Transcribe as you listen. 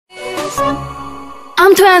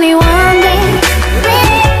I'm 21, babe.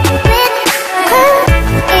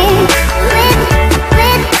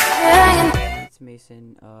 It's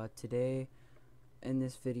Mason. Today in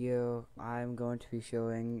this video I'm going to be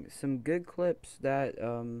showing some good clips that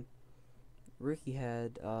Ricky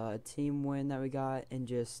had, a team win that we got, and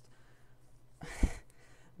just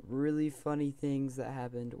really funny things that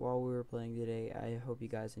happened while we were playing today. I hope you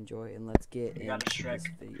guys enjoy, and let's get into this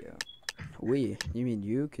video. You mean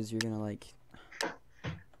you? Because you're gonna like...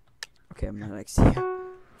 Okay, I'm not next to you.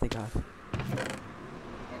 Thank God.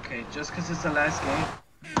 Okay, just because it's the last game,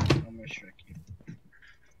 I'm gonna Shrek you.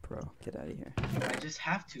 Bro, get out of here. I just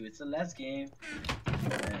have to. It's the last game.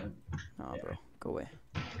 Nah, bro, go away.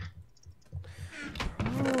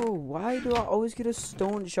 Bro, why do I always get a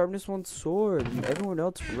stone sharpness 1 sword and everyone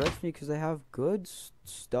else wrecks me because I have good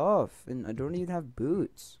stuff and I don't even have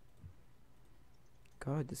boots?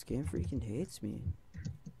 God, this game freaking hates me.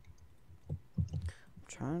 I'm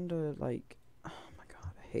trying to, like, oh my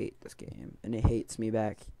God, I hate this game, and it hates me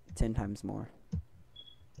back 10 times more.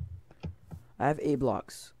 I have A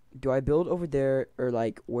blocks. Do I build over there, or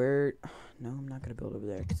like where? No, I'm not gonna build over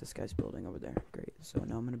there because this guy's building over there. Great. So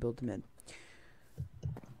now I'm gonna build to mid.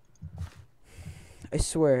 I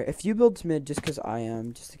swear, if you build to mid just because I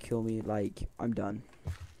am, just to kill me, like, I'm done.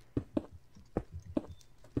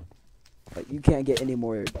 Like, you can't get any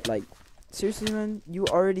more. Like, seriously, man, you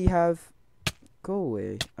already have. Go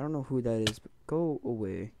away. I don't know who that is, but go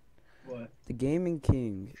away. What? The Gaming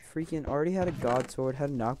King freaking already had a god sword,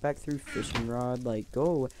 had a knockback through fishing rod. Like, go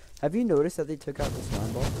away. Have you noticed that they took out the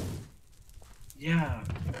slime ball? Yeah.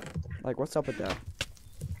 Like, what's up with that?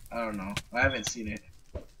 I don't know. I haven't seen it.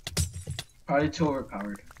 Probably too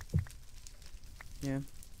overpowered. Yeah.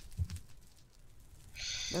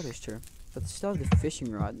 That is true. But still have the fishing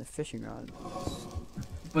rod, and the fishing rod.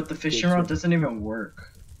 But the fishing rod doesn't even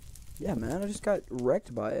work. Yeah, man, I just got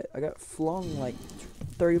wrecked by it. I got flung like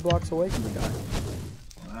 30 blocks away from the guy.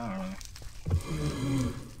 I don't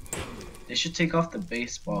know. They should take off the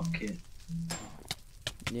baseball kit.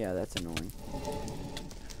 Yeah, that's annoying.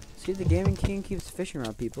 See, the Gaming King keeps fishing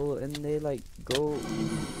around people, and they like go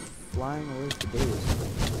flying away with the base.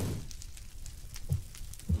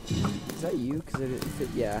 Is that you? Cause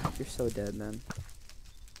yeah, you're so dead, man.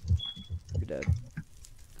 You're dead.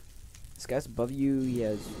 This guy's above you. He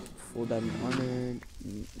has full diamond armor. And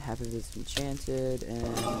half of it's enchanted, and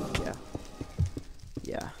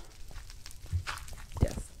yeah,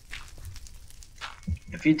 death.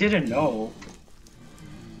 If you didn't know.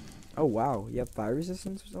 Oh wow, you have fire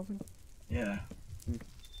resistance or something? Yeah. Yeah,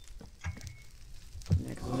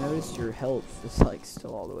 cause I noticed your health is like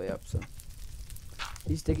still all the way up, so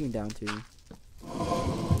he's digging down to you.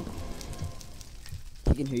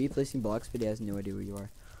 He can hear you placing blocks, but he has no idea where you are.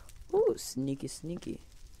 Ooh, sneaky, sneaky.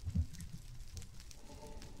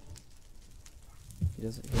 He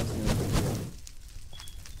doesn't know where you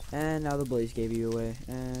are. And now the blaze gave you away,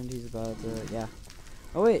 and he's about to, yeah.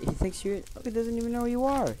 Oh wait, he thinks you're, oh, he doesn't even know where you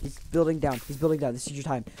are. He's building down, he's building down. This is your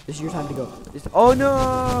time. This is your time to go. Oh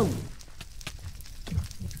no!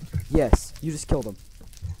 Yes, you just killed him.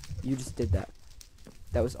 You just did that.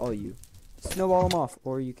 That was all you. Snowball him off,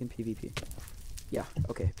 or you can PvP. Yeah,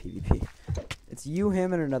 okay, PvP. It's you,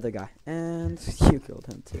 him, and another guy. And you killed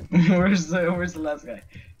him too. Where's the last guy?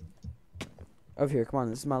 Over here, come on,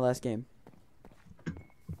 this is my last game.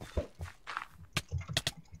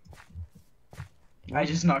 I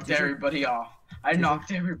just knocked everybody off. I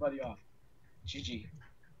knocked everybody off. GG.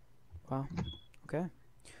 Wow. Okay.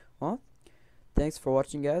 Well, thanks for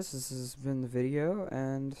watching, guys. This has been the video,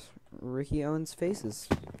 and Ricky owns faces.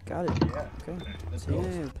 Got it. Yeah. Okay. Let's So go.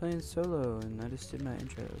 yeah, we're playing solo, and I just did my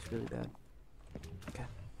intro. It was really bad. Okay.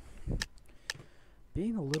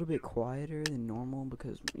 Being a little bit quieter than normal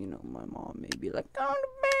because, you know, my mom may be like, "Go to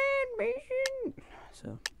bed, Mason."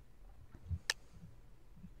 So.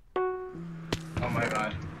 Oh my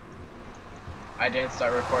God. I didn't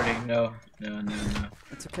start recording. No.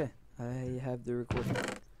 It's okay. I have the recording.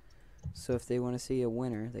 So if they want to see a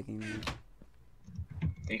winner, they can.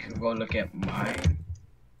 They could go look at mine.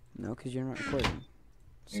 No, because you're not recording.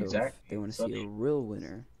 So Exactly. if they want to see a real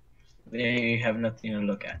winner. They have nothing to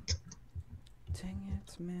look at. Dang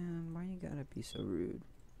it, man. Why you gotta be so rude?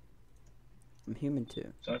 I'm human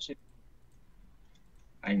too. Don't you?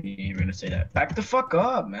 I knew you were gonna say that. Back the fuck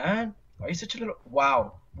up, man. Why are you such a little?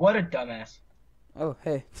 Wow, what a dumbass. Oh,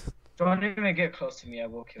 hey. Don't even get close to me. I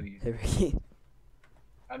will kill you. Hey, Ricky.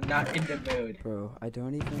 I'm not in the mood. Bro, I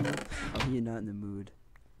don't even. How are you not in the mood?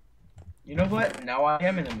 You know what? Now I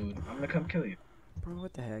am in the mood. I'm gonna come kill you. Bro,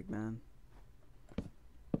 what the heck, man?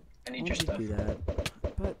 I need Why your would stuff. you do that?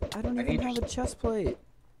 But I don't I even need have your a chest plate.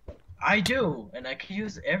 I do, and I can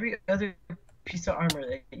use every other piece of armor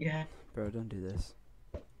that you have. Bro, don't do this.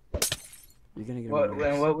 You're gonna get What? on my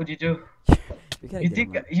And nerves. what would you do? You're gonna You get think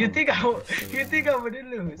on my you oh my think God, I you're would, so you think I wouldn't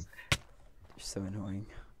lose? You're so annoying.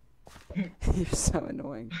 You're so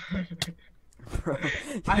annoying. Bro,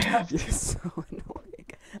 I have you're to. so annoying.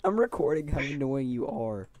 I'm recording how annoying you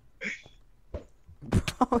are.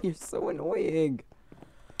 Bro, you're so annoying.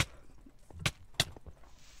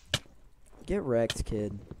 Get wrecked,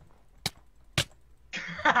 kid.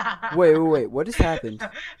 Wait. What just happened?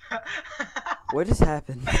 What just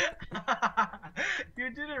happened? You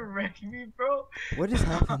didn't wreck me, bro. What just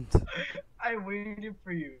happened? I waited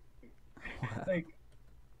for you. Wow. Like,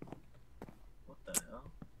 what the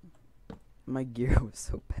hell? My gear was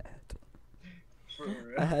so bad. For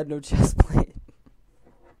real? I had no chest plate.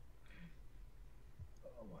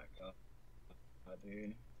 Oh my god,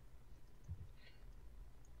 dude.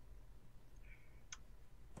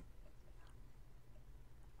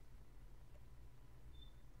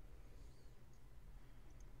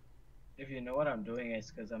 If you know what I'm doing,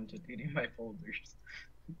 it's because I'm deleting my folders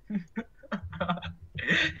in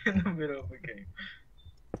the middle of a game.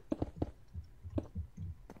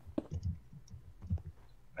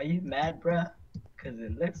 Are you mad, bruh? Cause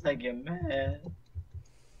it looks like you're mad.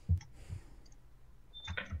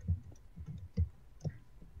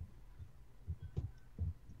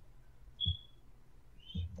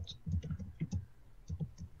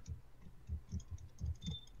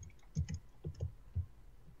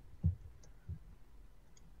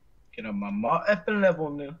 Get on my effing level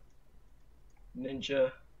now,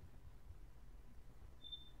 ninja.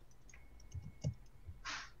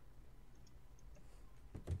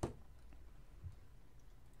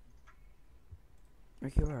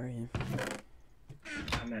 Ricky, where are you?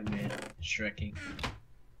 I'm at mid, shrekking.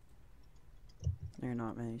 No, you're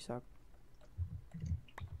not, man. You suck.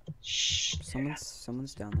 Shh.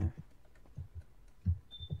 Someone's down there.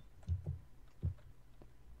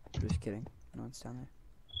 Just kidding. No one's down there.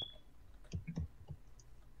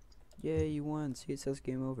 Yay, you won. See, it says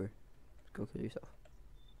game over. Go kill yourself.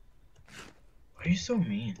 Why are you so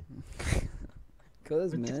mean?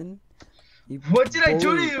 Cause, man. What did I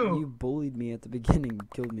do to you? You bullied me at the beginning. You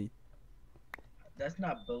killed me. That's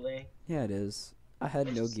not bullying. Yeah, it is. I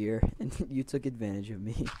had no gear, and you took advantage of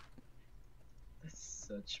me. That's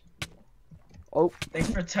such bull. Oh, Thanks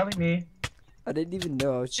for telling me. I didn't even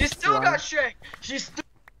know. I was She just still flying. got Shrek. She still.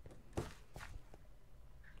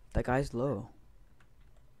 That guy's low.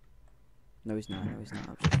 No, he's not. No, he's not.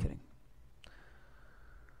 I'm just kidding.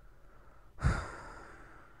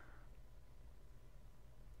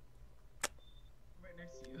 Right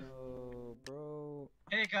next to you. Oh, bro.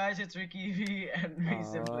 Hey guys, it's Ricky V and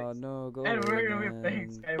Mason Place. No, go And away, we're gonna be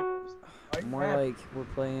playing man. Skywars. Are you More mad? like we're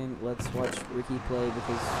playing Let's Watch Ricky play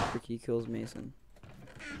because Ricky kills Mason.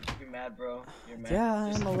 You mad, bro? You're mad. Yeah, I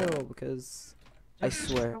Just- am a little because I just-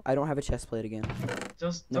 swear I don't have a chest plate again.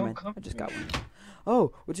 Just No don't man, come. I just to got me. one.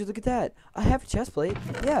 Oh, would you look at that? I have a chest plate.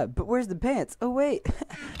 Yeah, but where's the pants? Oh wait,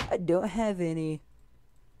 I don't have any.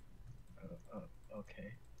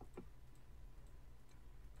 Okay.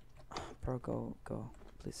 Bro, go,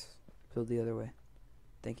 please. Build the other way.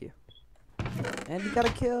 Thank you. And you got a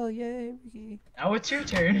kill, yay, Ricky. Now it's your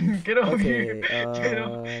turn. Get over here. Get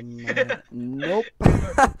over. Nope.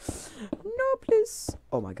 No, please.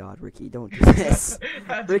 Oh my God, Ricky, don't do this.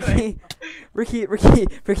 That's Ricky, right. Ricky. Okay,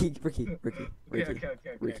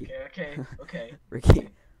 okay, Ricky.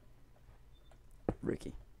 okay.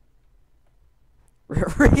 Ricky.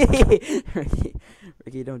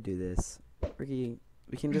 Ricky, don't do this. Ricky,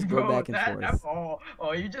 we can just go Bro, back and that's forth. all.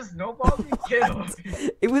 Oh, you just snowballed me? Get over here.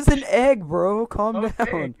 It was an egg, bro. Calm Okay,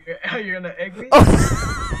 down. you're gonna egg me? Oh.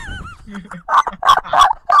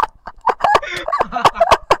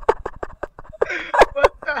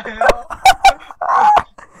 What the hell?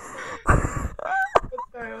 What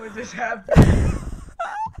the hell just happened?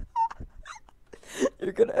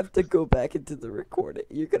 You're gonna have to go back into the recording.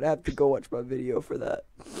 You're gonna have to go watch my video for that.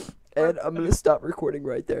 And I'm gonna stop recording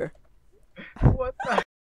right there. What the